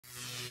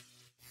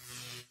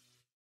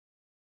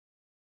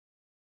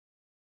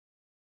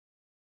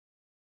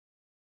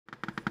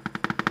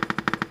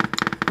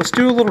Let's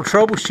do a little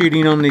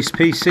troubleshooting on these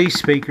PC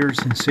speakers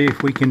and see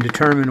if we can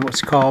determine what's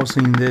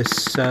causing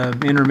this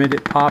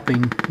intermittent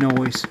popping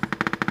noise.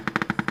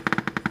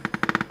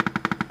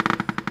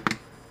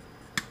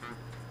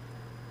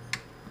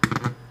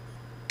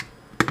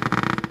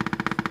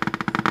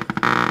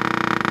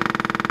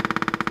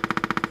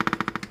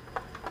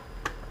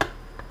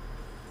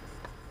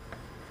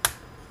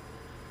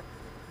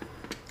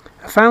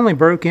 I finally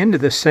broke into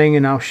this thing,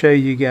 and I'll show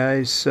you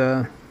guys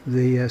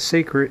the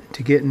secret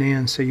to getting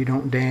in so you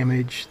don't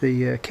damage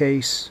the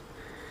case.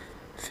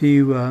 A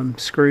few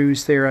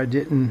screws there I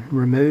didn't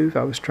remove.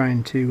 I was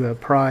trying to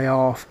pry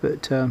off,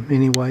 but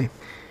anyway,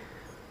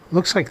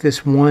 looks like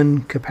this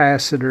one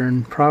capacitor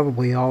and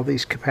probably all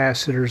these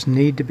capacitors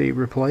need to be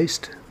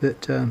replaced,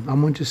 but I'm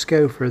going to just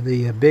go for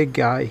the big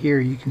guy here.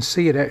 You can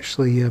see it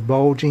actually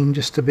bulging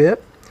just a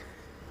bit,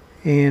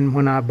 and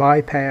when I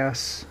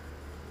bypass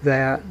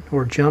that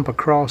or jump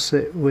across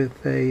it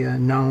with a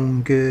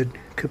known good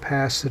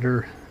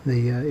capacitor,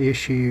 the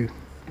issue,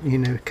 you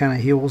know, kind of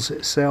heals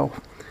itself.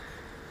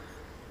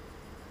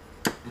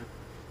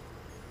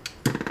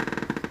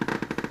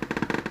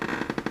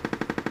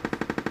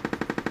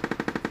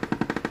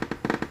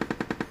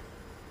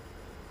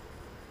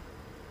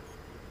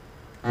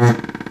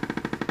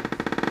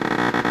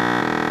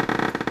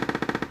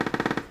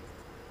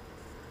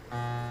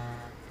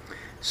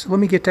 So let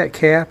me get that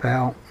cap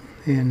out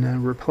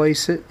and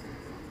replace it.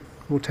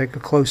 We'll take a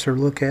closer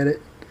look at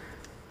it.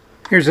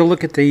 Here's a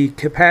look at the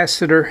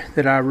capacitor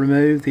that I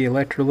removed, the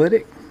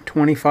electrolytic,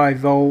 25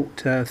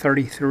 volt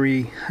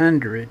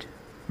 3300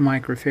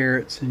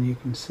 microfarads, and you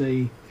can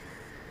see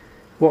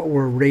what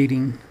we're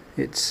reading.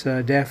 It's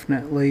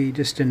definitely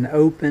just an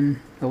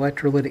open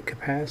electrolytic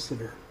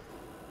capacitor.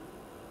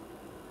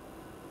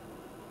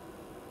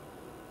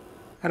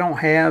 I don't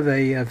have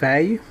a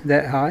value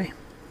that high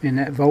in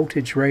that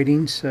voltage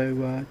rating,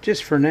 so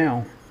just for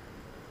now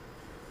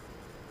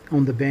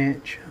on the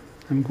bench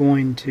I'm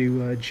going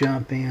to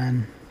jump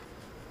in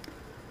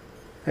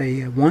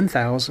a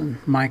 1000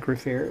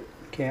 microfarad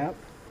cap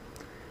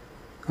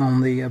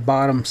on the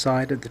bottom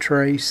side of the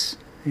trace,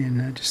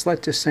 and just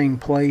let this thing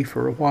play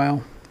for a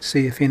while,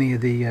 see if any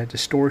of the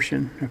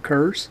distortion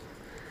occurs,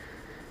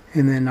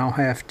 and then I'll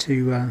have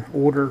to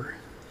order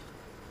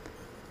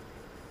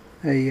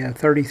a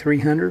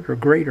 3300 or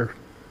greater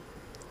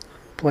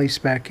place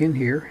back in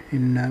here,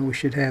 and we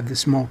should have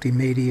this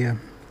multimedia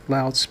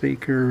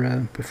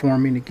loudspeaker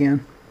performing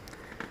again.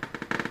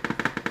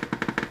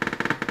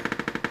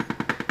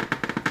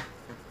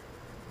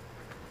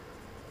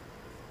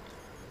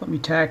 Let me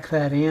tack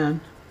that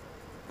in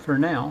for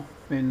now,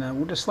 and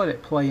we'll just let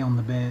it play on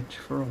the bench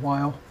for a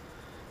while.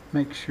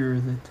 Make sure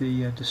that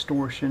the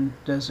distortion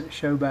doesn't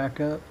show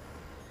back up.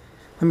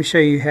 Let me show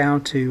you how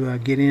to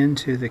get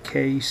into the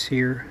case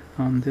here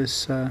on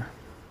this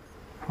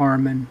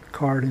Harman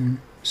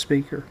Kardon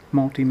speaker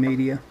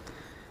multimedia.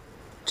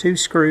 2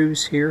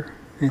 screws here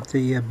at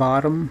the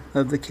bottom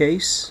of the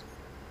case,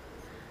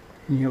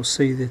 and you'll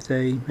see that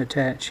they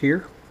attach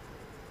here.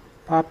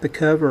 Pop the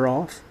cover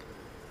off.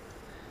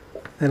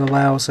 That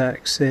allows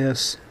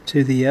access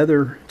to the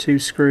other 2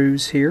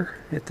 screws here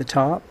at the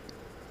top.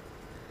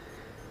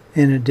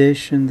 In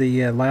addition,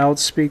 the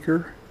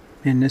loudspeaker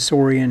in this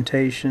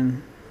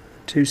orientation,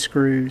 2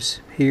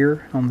 screws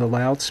here on the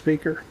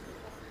loudspeaker.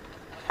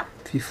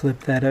 If you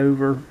flip that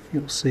over,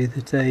 you'll see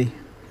that they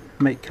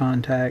make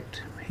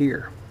contact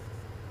here.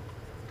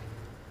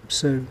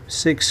 So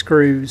 6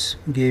 screws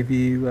give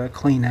you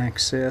clean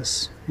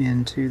access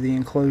into the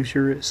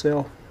enclosure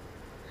itself.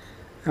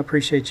 I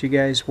appreciate you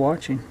guys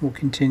watching. We'll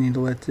continue to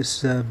let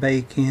this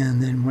bake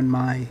in. Then when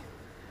my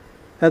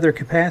other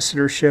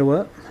capacitors show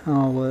up,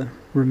 I'll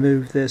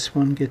remove this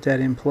one, get that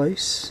in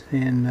place,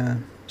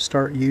 and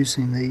start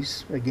using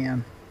these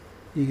again.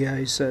 You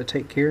guys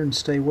take care and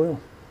stay well.